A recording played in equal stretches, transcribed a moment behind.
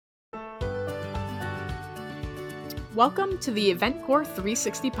Welcome to the eventcore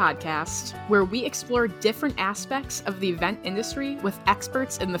 360 podcast, where we explore different aspects of the event industry with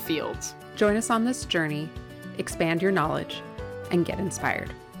experts in the field. Join us on this journey, expand your knowledge, and get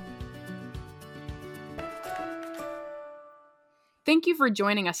inspired. Thank you for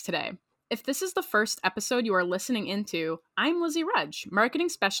joining us today. If this is the first episode you are listening into, I'm Lizzie Rudge, marketing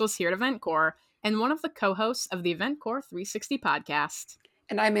specialist here at eventcore, and one of the co-hosts of the eventcore 360 podcast.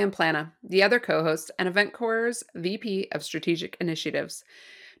 And I'm Ann Plana, the other co-host and eventcore's VP of Strategic Initiatives.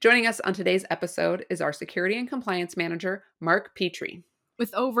 Joining us on today's episode is our Security and Compliance Manager, Mark Petry.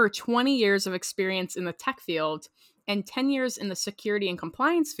 With over 20 years of experience in the tech field and 10 years in the security and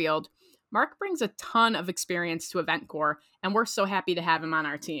compliance field, Mark brings a ton of experience to eventcore, and we're so happy to have him on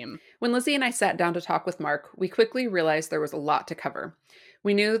our team. When Lizzie and I sat down to talk with Mark, we quickly realized there was a lot to cover.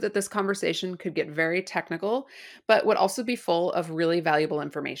 We knew that this conversation could get very technical, but would also be full of really valuable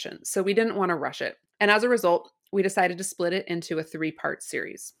information, so we didn't want to rush it. And as a result, we decided to split it into a 3-part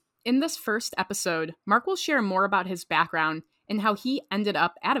series. In this first episode, Mark will share more about his background and how he ended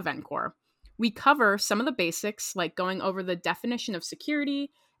up at eventcore. We cover some of the basics, like going over the definition of security,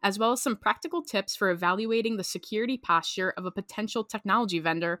 as well as some practical tips for evaluating the security posture of a potential technology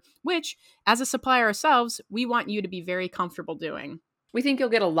vendor, which, as a supplier ourselves, we want you to be very comfortable doing. We think you'll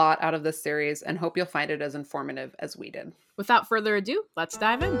get a lot out of this series and hope you'll find it as informative as we did. Without further ado, let's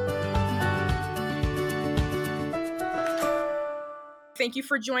dive in. Thank you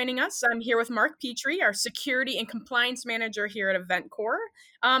for joining us. I'm here with Mark Petry, our Security and Compliance Manager here at eventcore.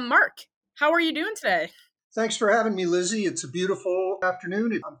 Mark, how are you doing today? Thanks for having me, Lizzie. It's a beautiful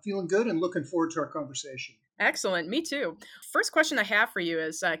afternoon. I'm feeling good and looking forward to our conversation. Excellent. Me too. First question I have for you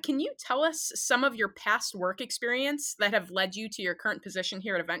is, can you tell us some of your past work experience that have led you to your current position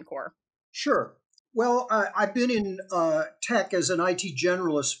here at eventcore? Sure. Well, I've been in tech as an IT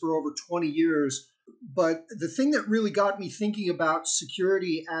generalist for over 20 years, but the thing that really got me thinking about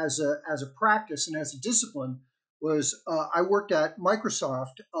security as a practice and as a discipline was I worked at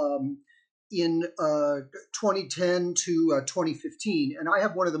Microsoft in 2010 to 2015, and I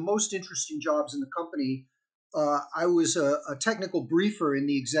have one of the most interesting jobs in the company. I was a technical briefer in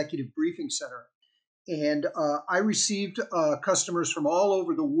the executive briefing center, and I received customers from all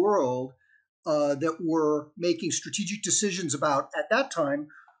over the world that were making strategic decisions about, at that time,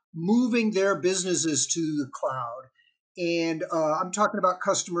 moving their businesses to the cloud. And I'm talking about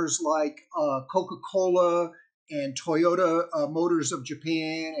customers like Coca-Cola and Toyota Motors of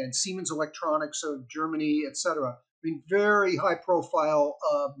Japan and Siemens Electronics of Germany, et cetera. I mean, very high-profile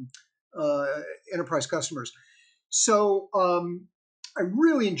enterprise customers. So I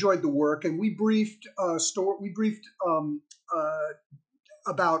really enjoyed the work, and we briefed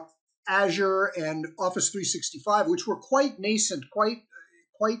about Azure and Office 365, which were quite nascent, quite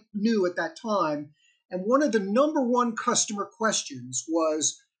new at that time. And one of the number one customer questions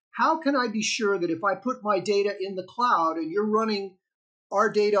was, how can I be sure that if I put my data in the cloud and you're running our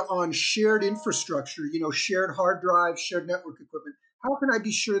data on shared infrastructure, shared hard drives, shared network equipment, how can I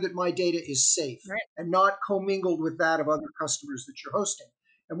be sure that my data is safe and not commingled with that of other customers that you're hosting?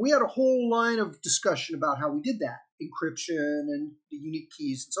 And we had a whole line of discussion about how we did that, encryption and the unique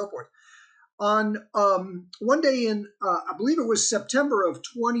keys and so forth. On one day in, I believe it was September of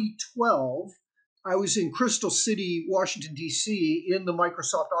 2012, I was in Crystal City, Washington, D.C., in the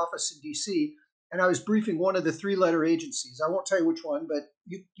Microsoft office in D.C., and I was briefing one of the 3-letter agencies. I won't tell you which one, but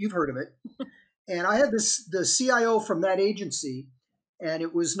you've heard of it. And I had the CIO from that agency, and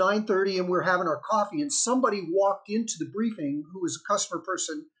it was 9:30, and we were having our coffee, and somebody walked into the briefing who was a customer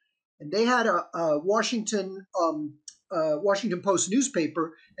person, and they had a Washington Post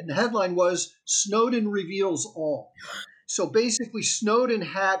newspaper, and the headline was, "Snowden Reveals All." So basically, Snowden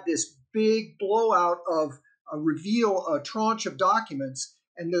had this big blowout of a tranche of documents.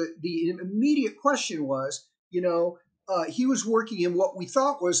 And the immediate question was, he was working in what we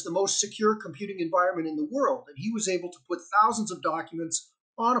thought was the most secure computing environment in the world. And he was able to put thousands of documents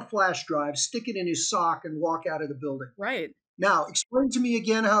on a flash drive, stick it in his sock, and walk out of the building. Right. Now, explain to me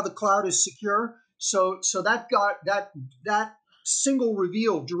again how the cloud is secure. So that single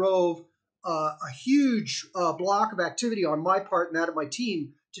reveal drove a huge block of activity on my part and that of my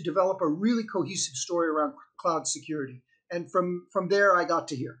team to develop a really cohesive story around cloud security. And from there, I got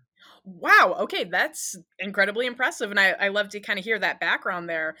to here. Wow. Okay. That's incredibly impressive. And I love to kind of hear that background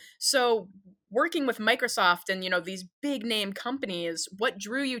there. So working with Microsoft and, these big name companies, what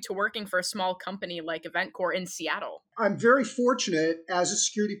drew you to working for a small company like eventcore in Seattle? I'm very fortunate as a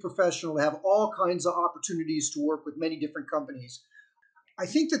security professional to have all kinds of opportunities to work with many different companies. I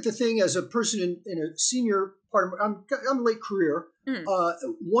think that the thing as a person in a senior part of I'm late career,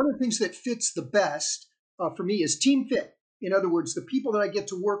 one of the things that fits the best for me is team fit. In other words, the people that I get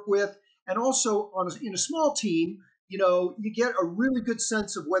to work with, and also in a small team, you get a really good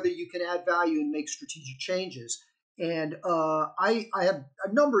sense of whether you can add value and make strategic changes. And I had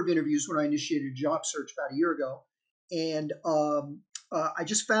a number of interviews when I initiated a job search about a year ago, and I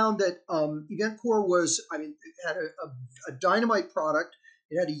just found that eventcore it had a dynamite product.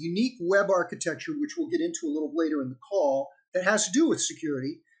 It had a unique web architecture, which we'll get into a little later in the call, that has to do with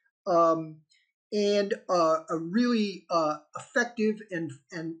security, and a really effective and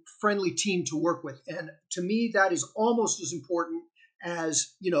friendly team to work with. And to me, that is almost as important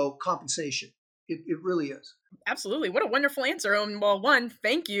as compensation. It really is. Absolutely. What a wonderful answer. Well, one,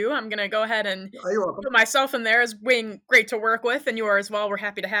 thank you. I'm going to go ahead and You're welcome. put myself in there as being great to work with, and you are as well. We're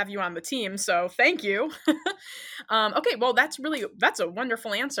happy to have you on the team. So thank you. Okay. Well, that's a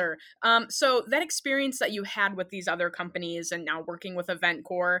wonderful answer. So that experience that you had with these other companies and now working with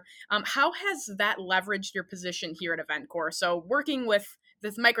eventcore, how has that leveraged your position here at eventcore? So working with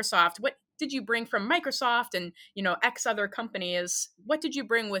Microsoft, what did you bring from Microsoft and X other companies? What did you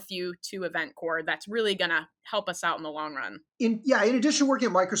bring with you to eventcore that's really gonna help us out in the long run? In addition to working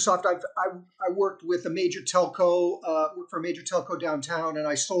at Microsoft, I worked with a major telco, worked for a major telco downtown, and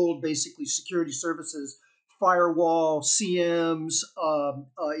I sold basically security services, firewall, CMs,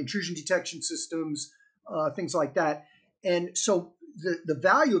 intrusion detection systems, things like that. And so the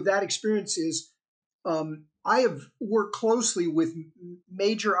value of that experience is I have worked closely with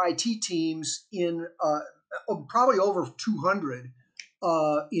major IT teams in probably over 200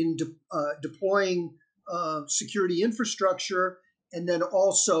 in deploying security infrastructure, and then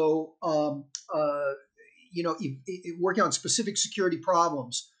also working on specific security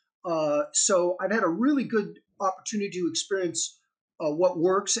problems. So I've had a really good opportunity to experience what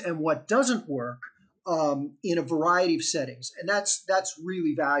works and what doesn't work in a variety of settings, and that's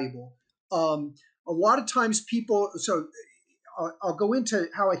really valuable. A lot of times people, so I'll go into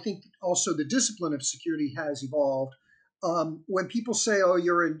how I think also the discipline of security has evolved. When people say, "Oh,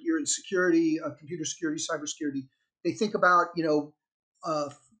 you're in security, computer security, cybersecurity," they think about uh,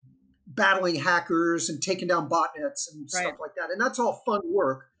 battling hackers and taking down botnets and Right. stuff like that, and that's all fun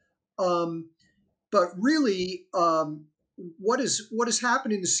work. Um, but really, what has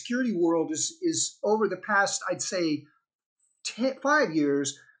happened in the security world is over the past, I'd say, 5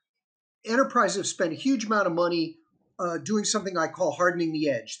 years, enterprises have spent a huge amount of money doing something I call hardening the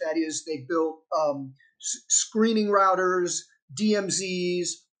edge. That is, they built screening routers, DMZs,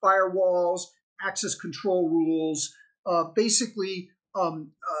 firewalls, access control rules, basically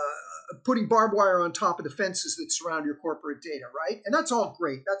putting barbed wire on top of the fences that surround your corporate data, right? And that's all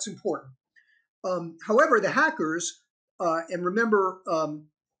great. That's important. However, the hackers, and remember,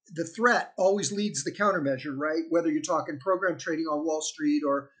 the threat always leads the countermeasure, right? Whether you're talking program trading on Wall Street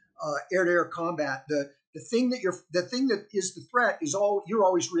or air-to-air combat, the thing that is the threat is all you're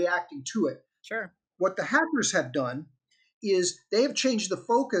always reacting to it. Sure. What the hackers have done is they have changed the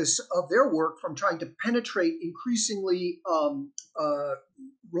focus of their work from trying to penetrate increasingly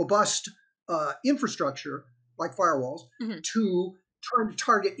robust infrastructure like firewalls Mm-hmm. to trying to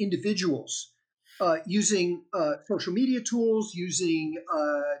target individuals using social media tools, using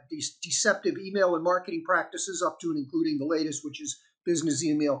deceptive email and marketing practices, up to and including the latest, which is business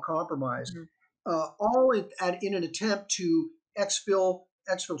email compromise, Mm-hmm. all in an attempt to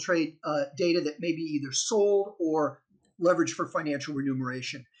exfiltrate data that may be either sold or leveraged for financial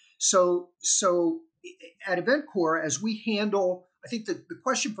remuneration. So at eventcore, as we handle, I think that the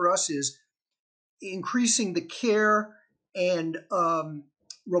question for us is increasing the care and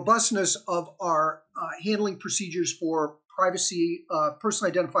robustness of our handling procedures for privacy,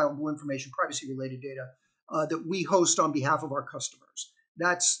 personally identifiable information, privacy-related data that we host on behalf of our customers.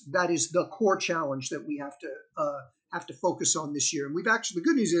 That is the core challenge that we have to focus on this year. And the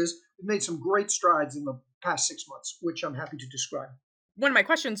good news is we've made some great strides in the past 6 months, which I'm happy to describe. One of my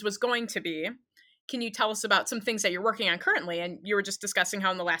questions was going to be, can you tell us about some things that you're working on currently? And you were just discussing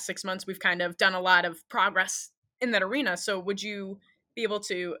how in the last 6 months we've kind of done a lot of progress in that arena. So would you be able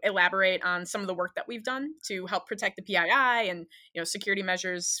to elaborate on some of the work that we've done to help protect the PII and security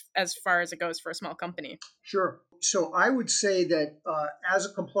measures as far as it goes for a small company? Sure. So I would say that as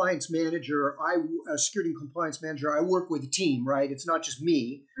a compliance manager, a security and compliance manager, I work with a team, right? It's not just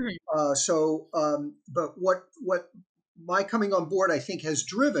me. But what my coming on board, I think, has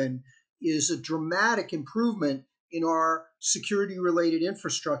driven is a dramatic improvement in our security-related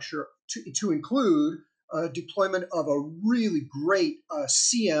infrastructure to include deployment of a really great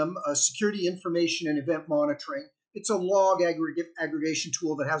CM, security information and event monitoring. It's a log aggregation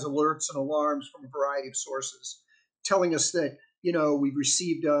tool that has alerts and alarms from a variety of sources, telling us that we've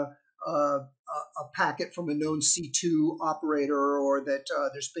received a a packet from a known C2 operator, or that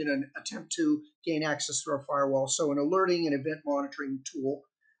there's been an attempt to gain access to our firewall. So an alerting and event monitoring tool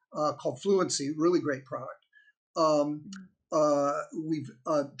called Fluency, really great product. We've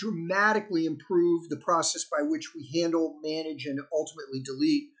dramatically improved the process by which we handle, manage, and ultimately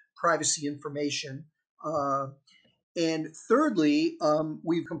delete privacy information. And thirdly,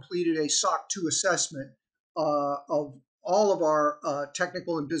 we've completed a SOC 2 assessment of all of our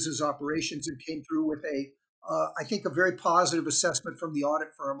technical and business operations, and came through with I think, a very positive assessment from the audit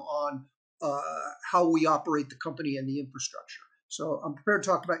firm on how we operate the company and the infrastructure. So I'm prepared to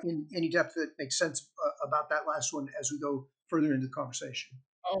talk about in any depth that makes sense about that last one as we go further into the conversation.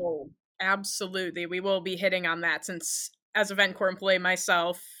 Oh, absolutely. We will be hitting on that, since as a Eventcore employee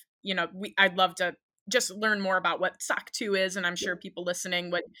myself, I'd love to just learn more about what SOC 2 is, and I'm sure people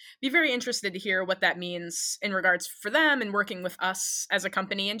listening would be very interested to hear what that means in regards for them and working with us as a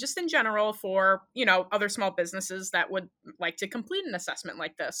company, and just in general for, other small businesses that would like to complete an assessment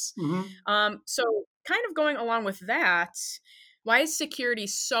like this. So kind of going along with that, why is security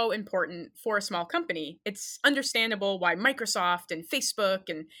so important for a small company? It's understandable why Microsoft and Facebook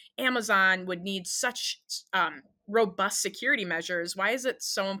and Amazon would need such robust security measures. Why is it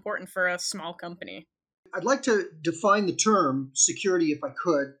so important for a small company? I'd like to define the term security, if I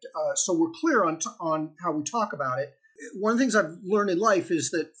could, so we're clear on how we talk about it. One of the things I've learned in life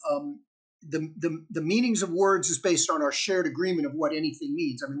is that the meanings of words is based on our shared agreement of what anything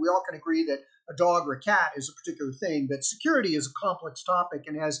means. I mean, we all can agree that a dog or a cat is a particular thing, but security is a complex topic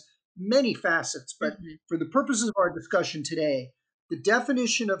and has many facets. But for the purposes of our discussion today, the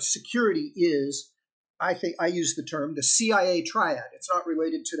definition of security is, I think I use the term, the CIA triad. It's not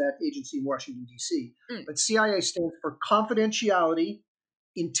related to that agency in Washington, D.C., but CIA stands for confidentiality,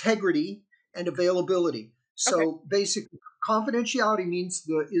 integrity, and availability. So basically, confidentiality is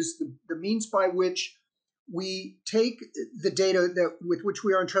the means by which we take the data with which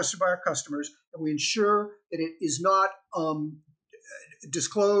we are entrusted by our customers, and we ensure that it is not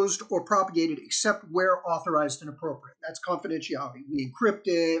disclosed or propagated except where authorized and appropriate. That's confidentiality. We encrypt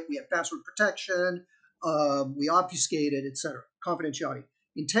it, we have password protection, we obfuscate it, etc. Confidentiality.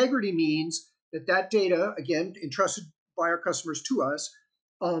 Integrity means that data, again, entrusted by our customers to us,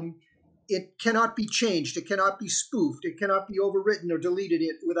 it cannot be changed, it cannot be spoofed, it cannot be overwritten or deleted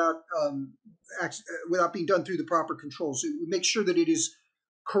without being done through the proper controls. So we make sure that it is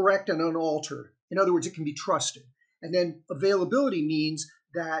correct and unaltered. In other words, it can be trusted. And then availability means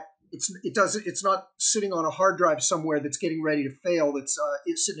that it's not sitting on a hard drive somewhere that's getting ready to fail. It's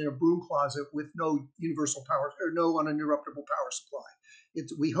sitting in a broom closet with no universal power or no uninterruptible power supply.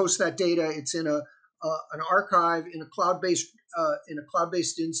 We host that data. It's in an archive in a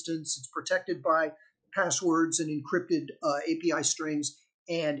cloud-based instance. It's protected by passwords and encrypted API strings.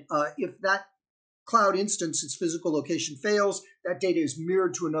 And if that cloud instance, its physical location fails, that data is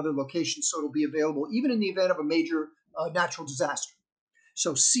mirrored to another location, so it'll be available even in the event of a major natural disaster.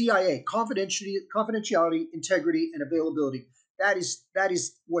 So CIA, confidentiality, integrity, and availability. That is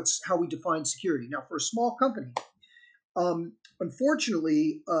how we define security. Now, for a small company,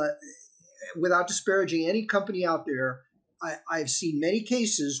 unfortunately, without disparaging any company out there, I've seen many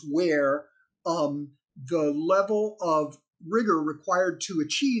cases where the level of rigor required to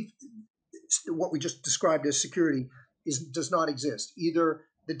achieve what we just described as security does not exist. Either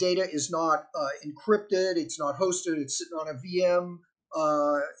the data is not encrypted, it's not hosted, it's sitting on a VM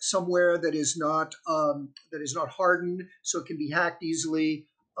somewhere that is not hardened, so it can be hacked easily.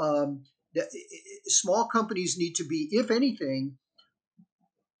 Small companies need to be, if anything,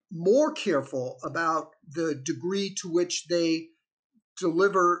 more careful about the degree to which they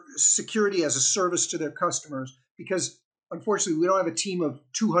deliver security as a service to their customers, because unfortunately we don't have a team of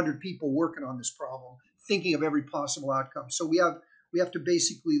 200 people working on this problem thinking of every possible outcome. So we have to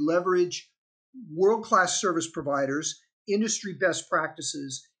basically leverage world-class service providers, industry best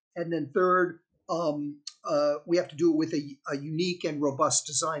practices, and then third, we have to do it with a unique and robust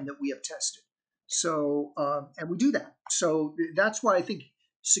design that we have tested. So and we do that. So that's why I think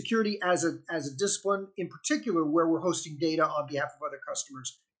security as a discipline, in particular where we're hosting data on behalf of other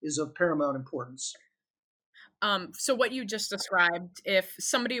customers, is of paramount importance. So what you just described, if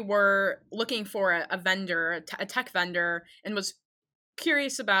somebody were looking for a vendor, a tech vendor, and was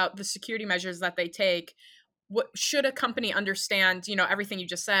curious about the security measures that they take, what should a company understand? Everything you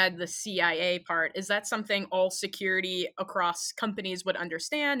just said, the CIA part, is that something all security across companies would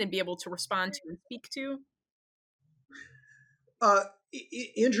understand and be able to respond to and speak to?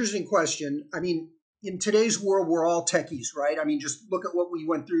 Interesting question. I mean, in today's world, we're all techies, right? I mean, just look at what we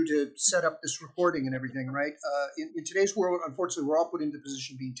went through to set up this recording and everything, right? In today's world, unfortunately, we're all put into the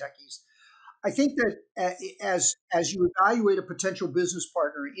position of being techies. I think that as you evaluate a potential business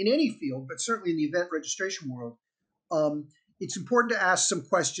partner in any field, but certainly in the event registration world, um, it's important to ask some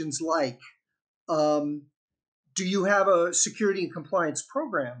questions like, um, do you have a security and compliance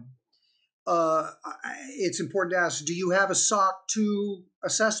program? It's important to ask, do you have a SOC 2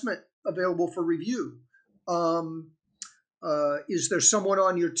 assessment available for review? Um, is there someone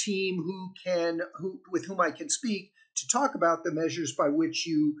on your team with whom I can speak to talk about the measures by which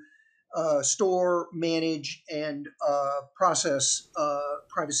you store, manage, and process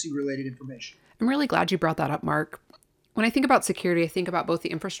privacy-related information? I'm really glad you brought that up, Mark. When I think about security, I think about both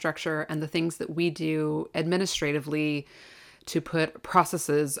the infrastructure and the things that we do administratively to put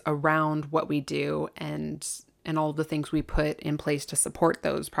processes around what we do and all of the things we put in place to support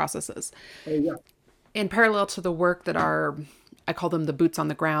those processes. Oh, yeah. In parallel to the work that I call them the boots on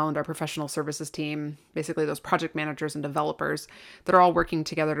the ground, our professional services team, basically those project managers and developers that are all working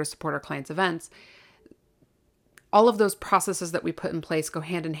together to support our clients' events, all of those processes that we put in place go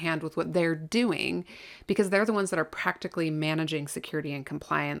hand in hand with what they're doing because they're the ones that are practically managing security and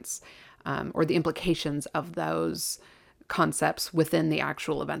compliance, or the implications of those concepts within the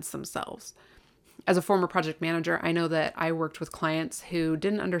actual events themselves. As a former project manager, I know that I worked with clients who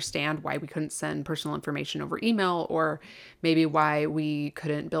didn't understand why we couldn't send personal information over email, or maybe why we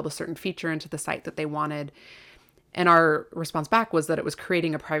couldn't build a certain feature into the site that they wanted. And our response back was that it was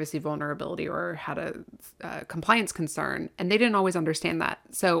creating a privacy vulnerability or had a compliance concern. And they didn't always understand that.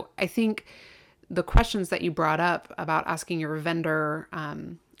 So I think the questions that you brought up about asking your vendor,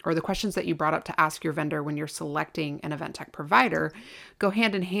 or the questions that you brought up to ask your vendor when you're selecting an event tech provider, go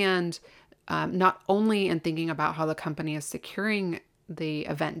hand in hand, not only in thinking about how the company is securing the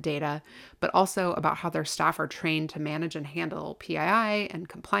event data, but also about how their staff are trained to manage and handle PII and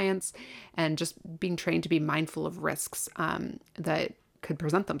compliance, and just being trained to be mindful of risks that could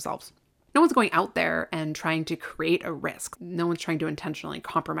present themselves. No one's going out there and trying to create a risk. No one's trying to intentionally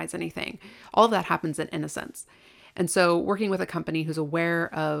compromise anything. All of that happens in innocence. And so working with a company who's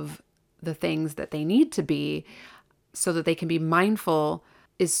aware of the things that they need to be so that they can be mindful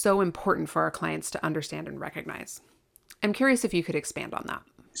is so important for our clients to understand and recognize. I'm curious if you could expand on that.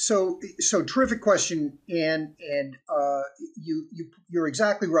 So terrific question, and you're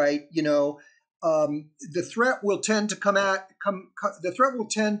exactly right. The threat will tend to the threat will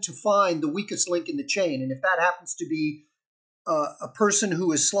tend to find the weakest link in the chain, and if that happens to be a person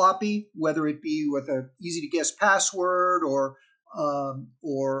who is sloppy, whether it be with a easy to guess password or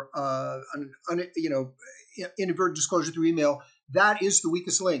inadvertent disclosure through email, that is the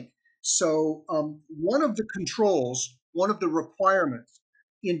weakest link. So one of the requirements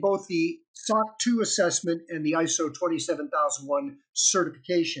in both the SOC 2 assessment and the ISO 27001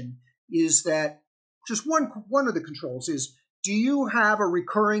 certification is that just one of the controls is, do you have a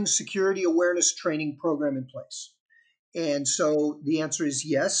recurring security awareness training program in place? And so the answer is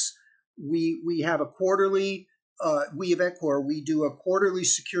yes. We have a quarterly, we eventcore, we do a quarterly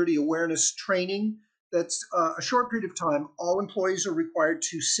security awareness training. That's a short period of time. All employees are required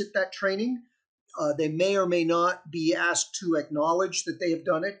to sit that training. They may or may not be asked to acknowledge that they have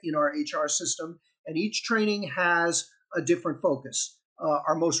done it in our HR system. And each training has a different focus.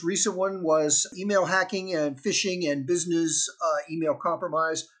 Our most recent one was email hacking and phishing and business email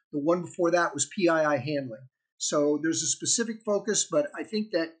compromise. The one before that was PII handling. So there's a specific focus, but I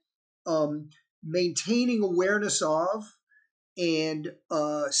think that maintaining awareness of and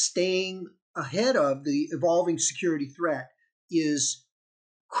staying ahead of the evolving security threat is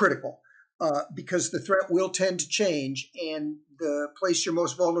critical, because the threat will tend to change, and the place you're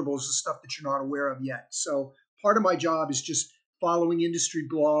most vulnerable is the stuff that you're not aware of yet. So part of my job is just following industry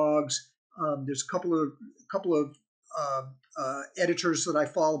blogs. There's a couple of editors that I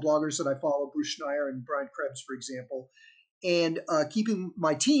follow, bloggers that I follow, Bruce Schneier and Brian Krebs, for example, and keeping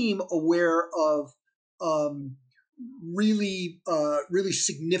my team aware of um, really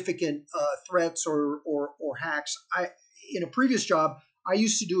significant threats or hacks. In a previous job, I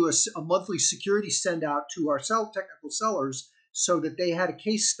used to do a monthly security send out to our technical sellers so that they had a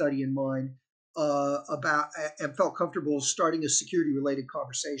case study in mind about and felt comfortable starting a security related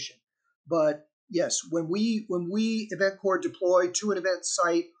conversation. But yes, when we event core deploy to an event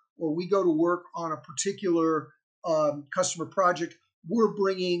site, or we go to work on a particular customer project, we're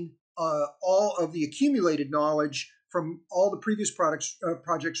bringing all of the accumulated knowledge from all the previous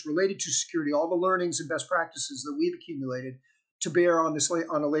projects related to security, all the learnings and best practices that we've accumulated to bear on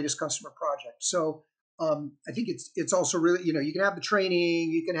the latest customer project. So I think it's also really, you can have the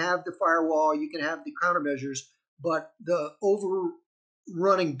training, you can have the firewall, you can have the countermeasures, but the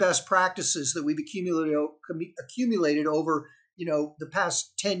overrunning best practices that we've accumulated over the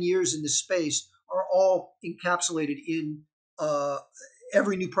past 10 years in this space are all encapsulated in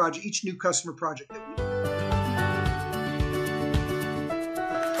every new project, each new customer project that we do.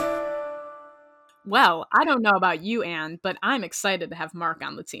 Well, I don't know about you, Anne, but I'm excited to have Mark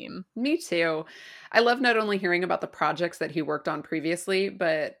on the team. Me too. I love not only hearing about the projects that he worked on previously,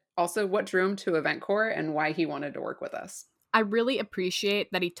 but also what drew him to eventcore and why he wanted to work with us. I really appreciate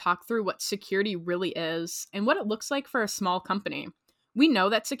that he talked through what security really is and what it looks like for a small company. We know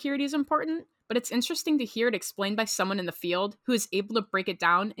that security is important, but it's interesting to hear it explained by someone in the field who is able to break it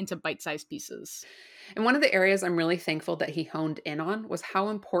down into bite-sized pieces. And one of the areas I'm really thankful that he honed in on was how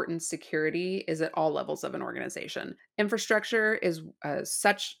important security is at all levels of an organization. Infrastructure is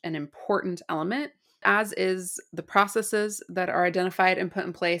such an important element, as is the processes that are identified and put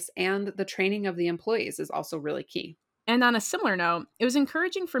in place, and the training of the employees is also really key. And on a similar note, it was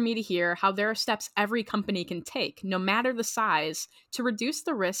encouraging for me to hear how there are steps every company can take, no matter the size, to reduce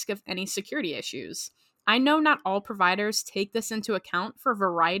the risk of any security issues. I know not all providers take this into account for a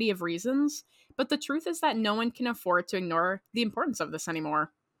variety of reasons, but the truth is that no one can afford to ignore the importance of this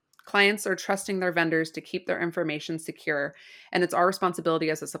anymore. Clients are trusting their vendors to keep their information secure, and it's our responsibility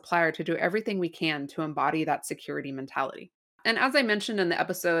as a supplier to do everything we can to embody that security mentality. And as I mentioned in the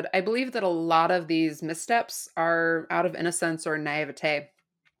episode, I believe that a lot of these missteps are out of innocence or naivete.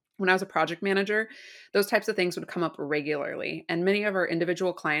 When I was a project manager, those types of things would come up regularly, and many of our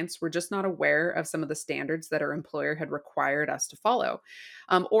individual clients were just not aware of some of the standards that our employer had required us to follow,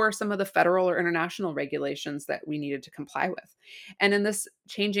 or some of the federal or international regulations that we needed to comply with. And in this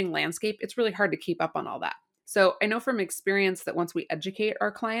changing landscape, it's really hard to keep up on all that. So I know from experience that once we educate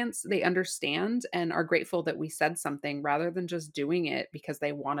our clients, they understand and are grateful that we said something rather than just doing it because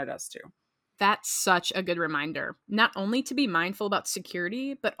they wanted us to. That's such a good reminder, not only to be mindful about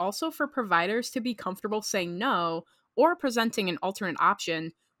security, but also for providers to be comfortable saying no or presenting an alternate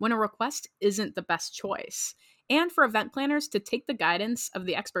option when a request isn't the best choice, and for event planners to take the guidance of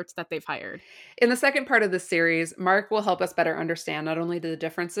the experts that they've hired. In the second part of this series, Mark will help us better understand not only the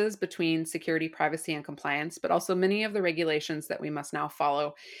differences between security, privacy, and compliance, but also many of the regulations that we must now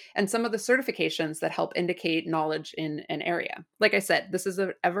follow and some of the certifications that help indicate knowledge in an area. Like I said, this is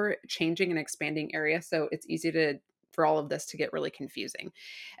an ever changing and expanding area, so it's easy for all of this to get really confusing.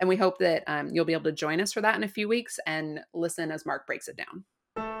 And we hope that you'll be able to join us for that in a few weeks and listen as Mark breaks it down.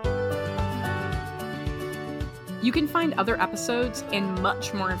 You can find other episodes and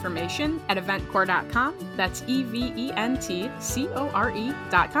much more information at eventcore.com. That's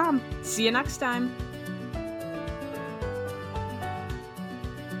eventcore.com. See you next time.